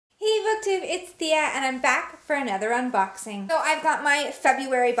YouTube, it's Thea and I'm back for another unboxing. So I've got my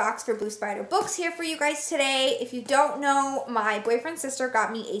February box for Blue Spider Books here for you guys today. If you don't know, my boyfriend's sister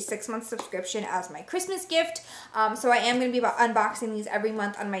got me a 6-month subscription as my Christmas gift. So I am going to be unboxing these every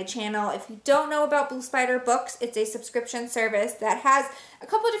month on my channel. If you don't know about Blue Spider Books, it's a subscription service that has a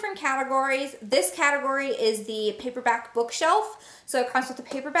couple of different categories. This category is the paperback bookshelf. So it comes with a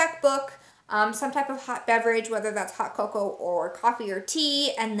paperback book, some type of hot beverage, whether that's hot cocoa or coffee or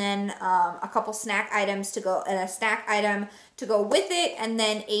tea, and then a couple snack items to go, and a snack item to go with it, and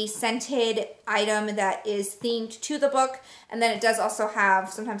then a scented item that is themed to the book, and then it does also have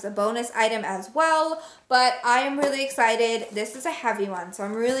sometimes a bonus item as well. But I am really excited. This is a heavy one, so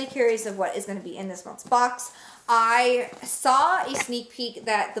I'm really curious of what is going to be in this month's box. I saw a sneak peek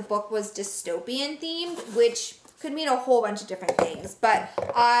that the book was dystopian themed, which could mean a whole bunch of different things, but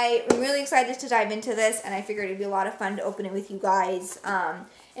I am really excited to dive into this, and I figured it'd be a lot of fun to open it with you guys. And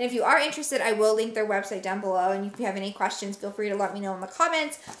if you are interested, I will link their website down below, and if you have any questions, feel free to let me know in the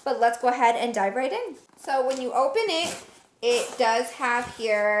comments, but let's go ahead and dive right in. So when you open it, it does have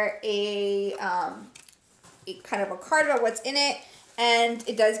here a kind of a card about what's in it, and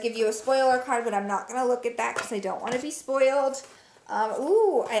it does give you a spoiler card, but I'm not going to look at that because I don't want to be spoiled.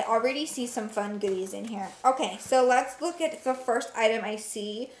 Ooh, I already see some fun goodies in here. Okay, so let's look at the first item I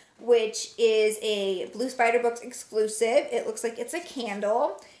see, which is a Blue Spider Books exclusive. It looks like it's a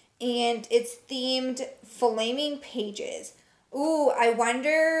candle, and it's themed Flaming Pages. Ooh, I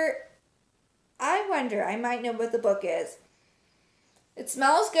wonder, I might know what the book is. It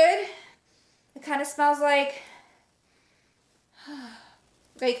smells good. It kind of smells like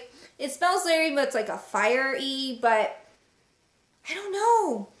it smells very much like a fire-y, but I don't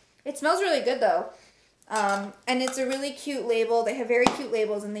know. It smells really good though. And it's a really cute label. They have very cute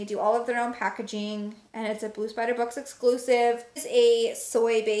labels and they do all of their own packaging. And it's a Blue Spider Books exclusive. It's a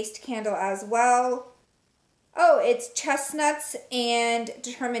soy-based candle as well. Oh, it's chestnuts and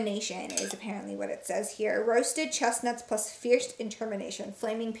determination is apparently what it says here. Roasted chestnuts plus fierce determination.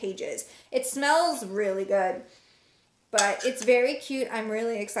 Flaming Pages. It smells really good. But it's very cute. I'm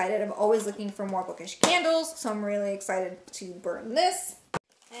really excited. I'm always looking for more bookish candles, so I'm really excited to burn this.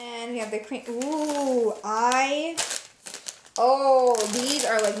 And we have the cream. Ooh, these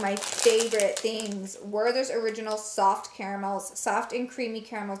are like my favorite things. Werther's Original Soft Caramels. Soft and creamy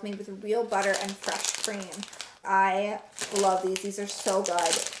caramels made with real butter and fresh cream. I love these. These are so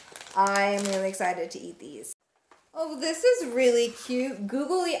good. I'm really excited to eat these. Oh, this is really cute.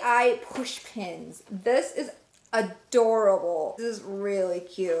 Googly Eye push pins. This is adorable. This is really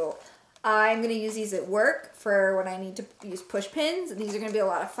cute. I'm going to use these at work for when I need to use push pins. These are going to be a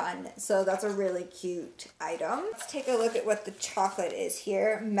lot of fun. So that's a really cute item. Let's take a look at what the chocolate is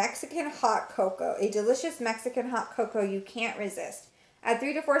here. Mexican hot cocoa. A delicious Mexican hot cocoa you can't resist. Add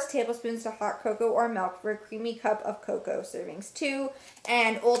 3 to 4 tablespoons to hot cocoa or milk for a creamy cup of cocoa. Servings 2.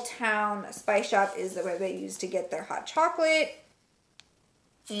 And Old Town Spice Shop is the way they use to get their hot chocolate.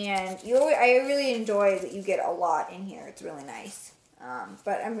 And I really enjoy that you get a lot in here. It's really nice.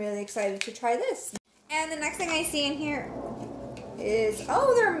 But I'm really excited to try this. And the next thing I see in here is,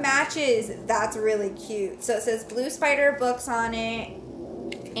 oh, they're matches. That's really cute. So it says Blue Spider Books on it.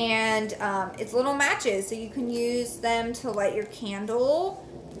 And it's little matches. So you can use them to light your candle.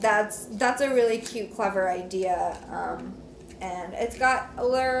 That's a really cute, clever idea. And it's got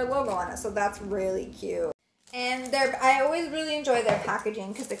their logo on it. So that's really cute. And I always really enjoy their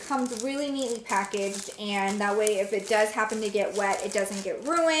packaging because it comes really neatly packaged, and that way if it does happen to get wet, it doesn't get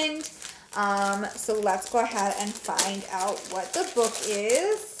ruined. So let's go ahead and find out what the book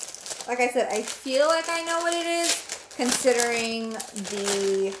is. Like I said, I feel like I know what it is, considering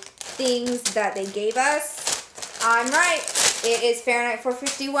the things that they gave us. I'm right. It is Fahrenheit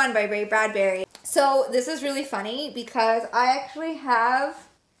 451 by Ray Bradbury. So this is really funny because I actually have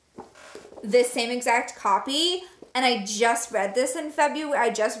this same exact copy, and I just read this in February.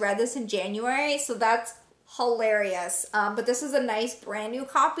 I just read this in January, so that's hilarious. But this is a nice brand new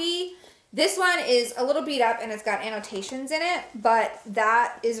copy. This one is a little beat up and it's got annotations in it, but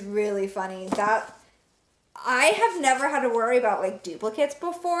that is really funny. That I have never had to worry about like duplicates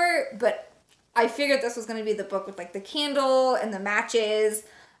before, but I figured this was going to be the book with like the candle and the matches.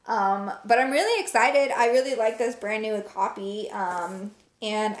 But I'm really excited. I really like this brand new copy.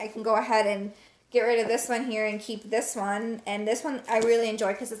 And I can go ahead and get rid of this one here and keep this one. And this one I really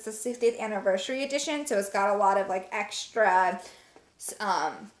enjoy because it's the 60th anniversary edition. So it's got a lot of like extra, it's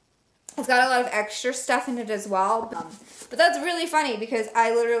got a lot of extra stuff in it as well. But that's really funny because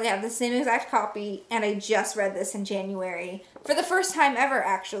I literally have the same exact copy and I just read this in January for the first time ever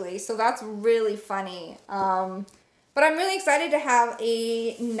actually. So that's really funny. But I'm really excited to have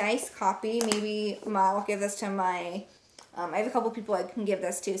a nice copy. Maybe I'll give this to my, I have a couple people I can give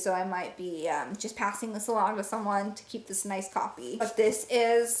this to, so I might be just passing this along to someone to keep this nice copy. But this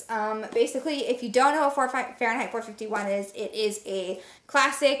is basically, if you don't know what Fahrenheit 451 is, it is a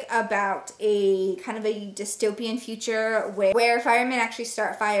classic about a kind of a dystopian future where firemen actually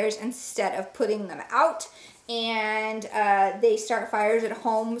start fires instead of putting them out. And they start fires at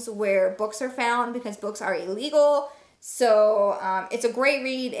homes where books are found because books are illegal. So it's a great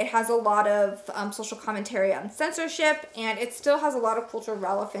read. It has a lot of social commentary on censorship, and it still has a lot of cultural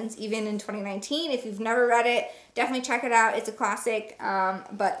relevance even in 2019. If you've never read it, definitely check it out. It's a classic,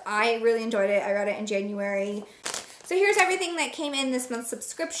 but I really enjoyed it. I read it in January. So here's everything that came in this month's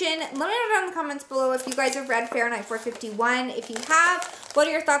subscription. Let me know down in the comments below if you guys have read Fahrenheit 451. If you have, what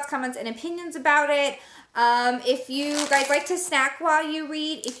are your thoughts, comments, and opinions about it? If you guys like to snack while you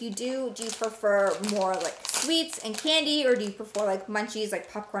read, if you do you prefer more like sweets and candy, or do you prefer like munchies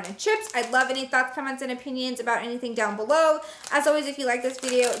like popcorn and chips? I'd love any thoughts, comments, and opinions about anything down below. As always, if you like this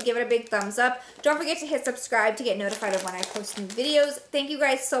video, give it a big thumbs up. Don't forget to hit subscribe to get notified of when I post new videos. Thank you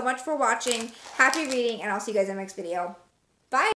guys so much for watching. Happy reading, and I'll see you guys in the next video.